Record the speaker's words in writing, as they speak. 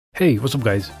Hey, what's up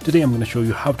guys? Today I'm going to show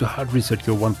you how to hard reset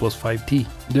your OnePlus 5T.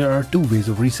 There are two ways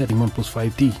of resetting OnePlus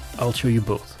 5T. I'll show you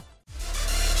both.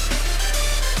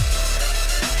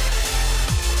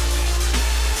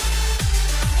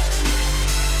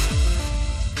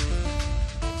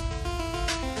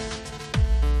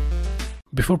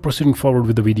 Before proceeding forward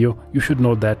with the video, you should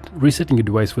know that resetting your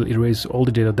device will erase all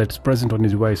the data that's present on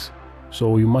your device.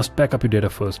 So you must back up your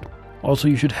data first. Also,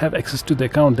 you should have access to the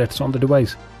account that's on the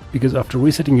device, because after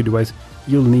resetting your device,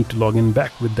 you'll need to log in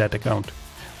back with that account.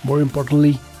 More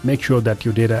importantly, make sure that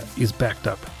your data is backed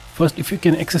up. First, if you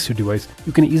can access your device,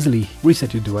 you can easily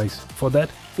reset your device. For that,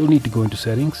 you'll need to go into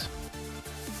Settings,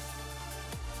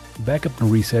 Backup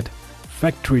and Reset,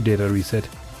 Factory Data Reset,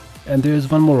 and there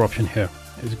is one more option here.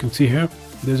 As you can see here,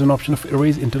 there's an option of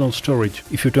Erase Internal Storage.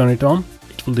 If you turn it on,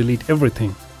 it will delete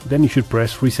everything. Then you should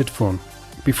press Reset Phone.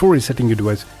 Before resetting your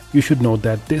device, you should know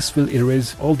that this will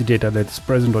erase all the data that's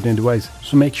present on your device,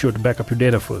 so make sure to back up your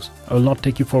data first. I will not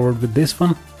take you forward with this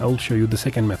one. I will show you the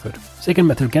second method. Second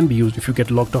method can be used if you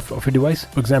get locked off of your device.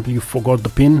 For example, you forgot the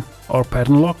pin or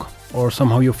pattern lock, or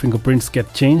somehow your fingerprints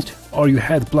get changed, or you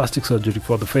had plastic surgery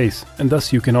for the face and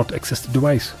thus you cannot access the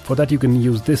device. For that you can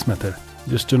use this method.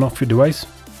 Just turn off your device.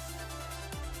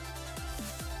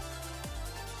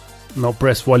 Now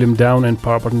press volume down and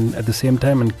power button at the same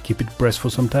time and keep it pressed for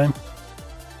some time.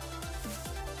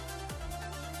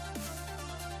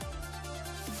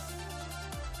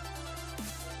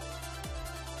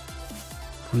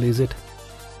 Release it.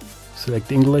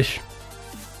 Select English.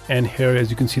 And here, as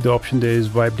you can see, the option there is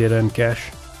wipe data and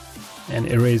cache and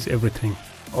erase everything.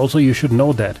 Also, you should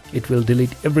know that it will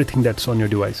delete everything that's on your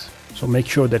device. So make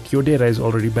sure that your data is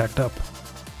already backed up.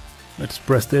 Let's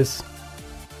press this.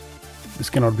 This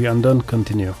cannot be undone.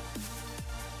 Continue.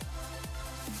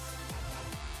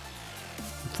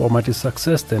 Format is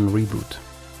success, then reboot.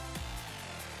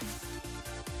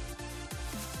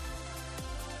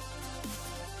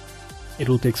 It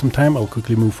will take some time. I'll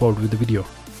quickly move forward with the video.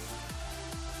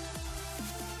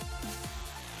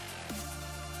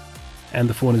 And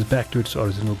the phone is back to its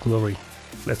original glory.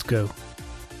 Let's go.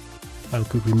 I'll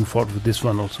quickly move forward with this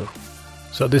one also.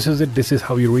 So this is it. This is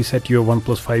how you reset your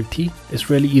OnePlus 5T. It's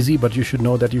really easy, but you should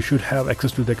know that you should have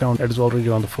access to the account that is already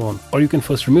on the phone. Or you can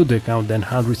first remove the account, then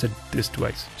hard reset this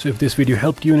device. So if this video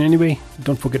helped you in any way,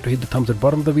 don't forget to hit the thumbs at the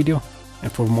bottom of the video.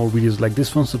 And for more videos like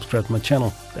this one, subscribe to my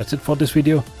channel. That's it for this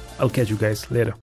video. I'll catch you guys later.